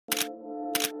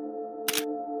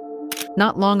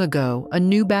Not long ago, a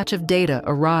new batch of data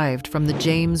arrived from the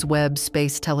James Webb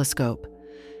Space Telescope,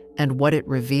 and what it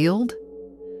revealed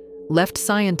left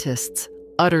scientists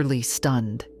utterly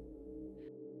stunned.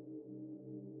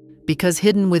 Because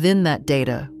hidden within that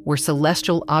data were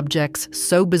celestial objects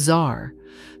so bizarre,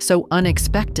 so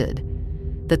unexpected,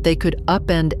 that they could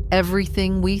upend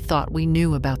everything we thought we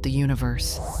knew about the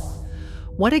universe.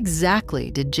 What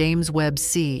exactly did James Webb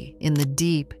see in the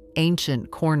deep,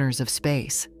 ancient corners of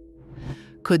space?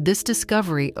 Could this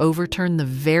discovery overturn the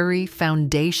very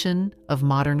foundation of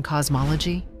modern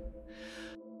cosmology?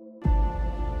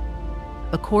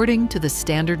 According to the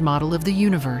standard model of the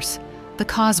universe, the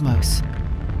cosmos,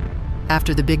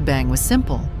 after the Big Bang was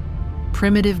simple,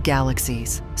 primitive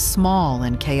galaxies, small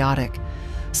and chaotic,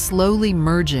 slowly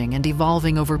merging and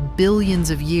evolving over billions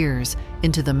of years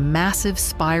into the massive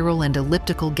spiral and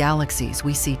elliptical galaxies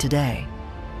we see today.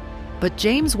 But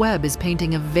James Webb is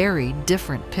painting a very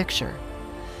different picture.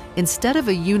 Instead of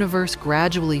a universe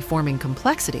gradually forming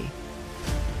complexity,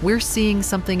 we're seeing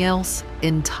something else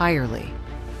entirely.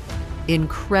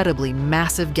 Incredibly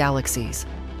massive galaxies,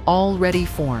 already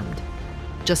formed,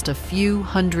 just a few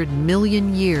 100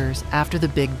 million years after the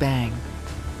Big Bang.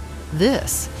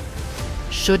 This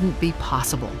shouldn't be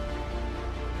possible.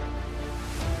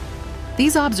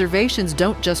 These observations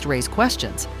don't just raise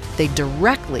questions, they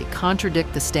directly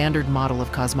contradict the standard model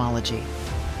of cosmology.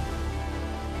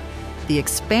 The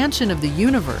expansion of the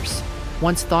universe,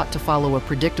 once thought to follow a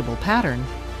predictable pattern,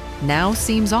 now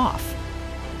seems off.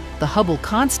 The Hubble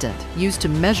constant, used to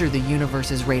measure the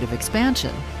universe's rate of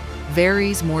expansion,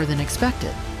 varies more than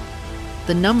expected.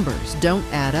 The numbers don't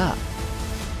add up.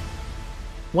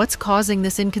 What's causing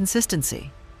this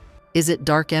inconsistency? Is it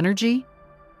dark energy?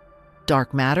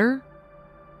 Dark matter?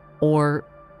 Or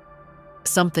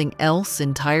something else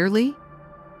entirely?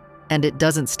 And it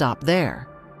doesn't stop there.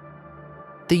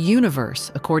 The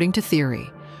universe, according to theory,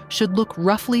 should look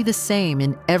roughly the same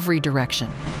in every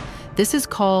direction. This is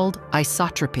called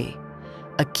isotropy,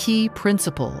 a key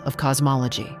principle of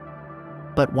cosmology.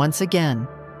 But once again,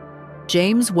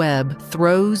 James Webb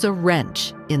throws a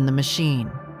wrench in the machine.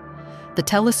 The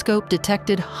telescope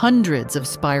detected hundreds of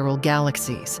spiral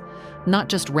galaxies, not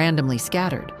just randomly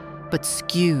scattered, but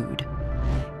skewed.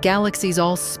 Galaxies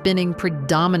all spinning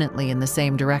predominantly in the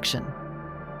same direction.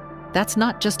 That's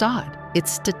not just odd,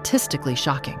 it's statistically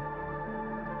shocking.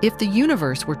 If the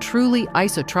universe were truly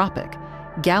isotropic,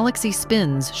 galaxy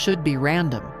spins should be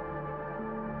random.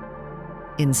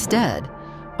 Instead,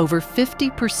 over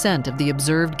 50% of the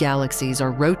observed galaxies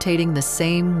are rotating the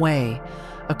same way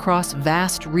across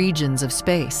vast regions of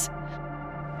space.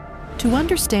 To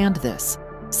understand this,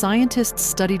 scientists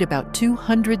studied about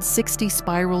 260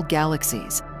 spiral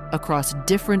galaxies across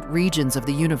different regions of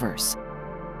the universe.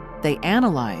 They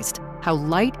analyzed how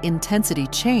light intensity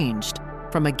changed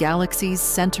from a galaxy's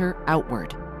center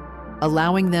outward,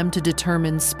 allowing them to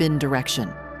determine spin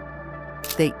direction.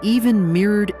 They even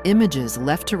mirrored images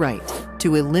left to right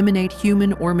to eliminate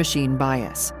human or machine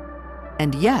bias.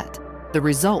 And yet, the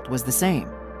result was the same: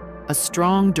 a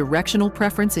strong directional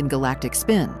preference in galactic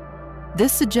spin.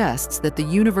 This suggests that the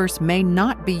universe may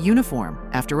not be uniform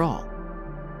after all,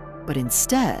 but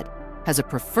instead has a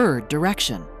preferred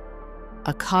direction,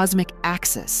 a cosmic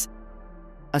axis,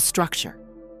 a structure.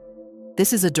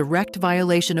 This is a direct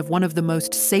violation of one of the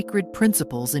most sacred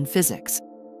principles in physics,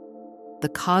 the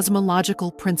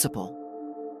cosmological principle.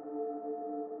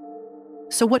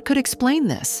 So what could explain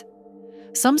this?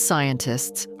 Some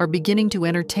scientists are beginning to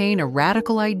entertain a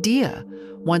radical idea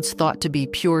once thought to be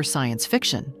pure science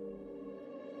fiction.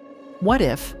 What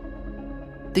if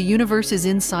the universe is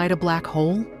inside a black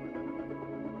hole?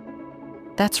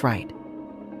 That's right.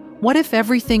 What if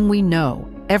everything we know,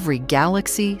 every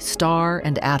galaxy, star,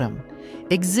 and atom,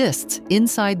 exists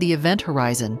inside the event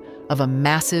horizon of a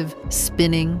massive,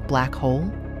 spinning black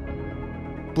hole?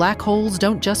 Black holes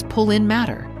don't just pull in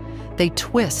matter. They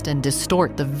twist and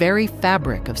distort the very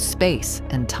fabric of space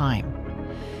and time.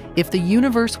 If the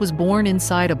universe was born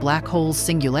inside a black hole's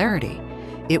singularity,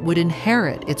 it would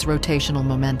inherit its rotational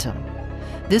momentum.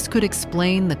 This could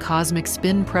explain the cosmic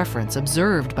spin preference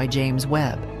observed by James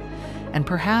Webb. And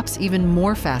perhaps even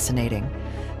more fascinating,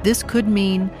 this could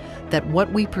mean that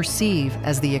what we perceive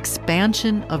as the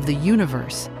expansion of the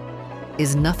universe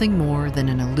is nothing more than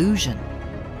an illusion,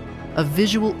 a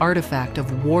visual artifact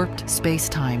of warped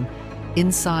space-time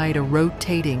inside a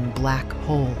rotating black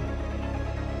hole.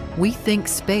 We think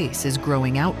space is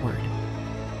growing outward.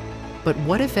 But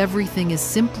what if everything is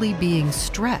simply being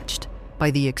stretched by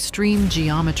the extreme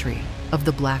geometry of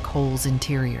the black hole's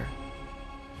interior?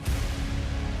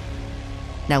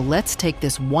 Now let's take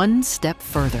this one step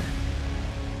further.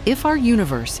 If our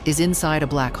universe is inside a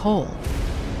black hole,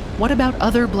 what about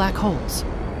other black holes?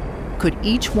 Could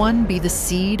each one be the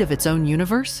seed of its own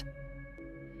universe?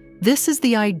 This is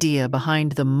the idea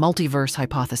behind the multiverse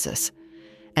hypothesis,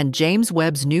 and James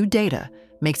Webb's new data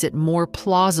makes it more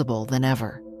plausible than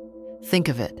ever. Think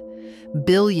of it,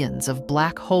 billions of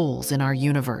black holes in our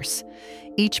universe,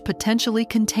 each potentially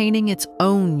containing its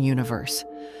own universe,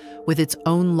 with its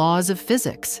own laws of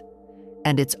physics,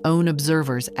 and its own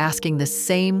observers asking the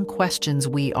same questions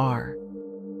we are.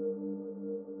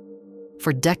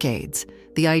 For decades,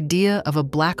 the idea of a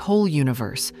black hole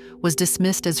universe was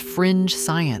dismissed as fringe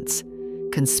science,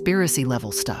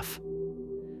 conspiracy-level stuff.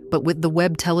 But with the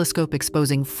Webb telescope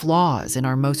exposing flaws in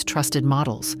our most trusted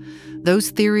models,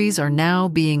 those theories are now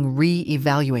being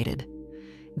re-evaluated.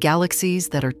 Galaxies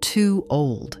that are too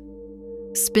old,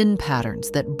 spin patterns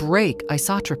that break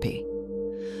isotropy,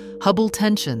 Hubble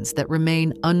tensions that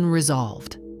remain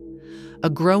unresolved,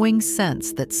 a growing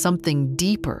sense that something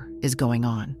deeper is going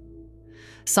on.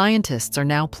 Scientists are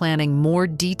now planning more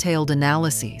detailed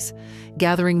analyses,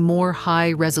 gathering more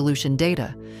high-resolution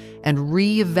data, and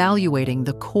re-evaluating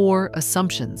the core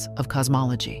assumptions of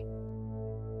cosmology.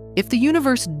 If the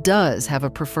universe does have a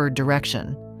preferred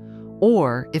direction,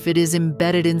 or if it is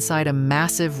embedded inside a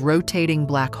massive rotating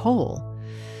black hole,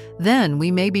 then we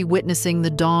may be witnessing the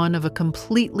dawn of a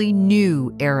completely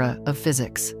new era of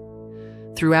physics.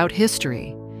 Throughout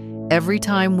history, every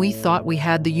time we thought we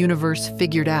had the universe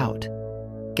figured out,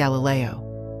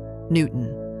 Galileo,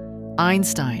 Newton,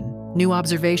 Einstein, new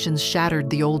observations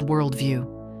shattered the old worldview.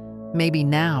 Maybe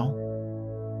now,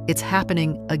 it's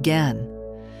happening again.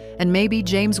 And maybe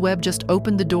James Webb just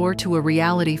opened the door to a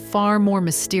reality far more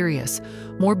mysterious,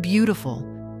 more beautiful,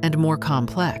 and more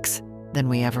complex than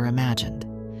we ever imagined.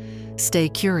 Stay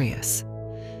curious,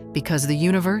 because the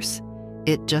universe,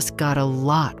 it just got a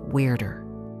lot weirder.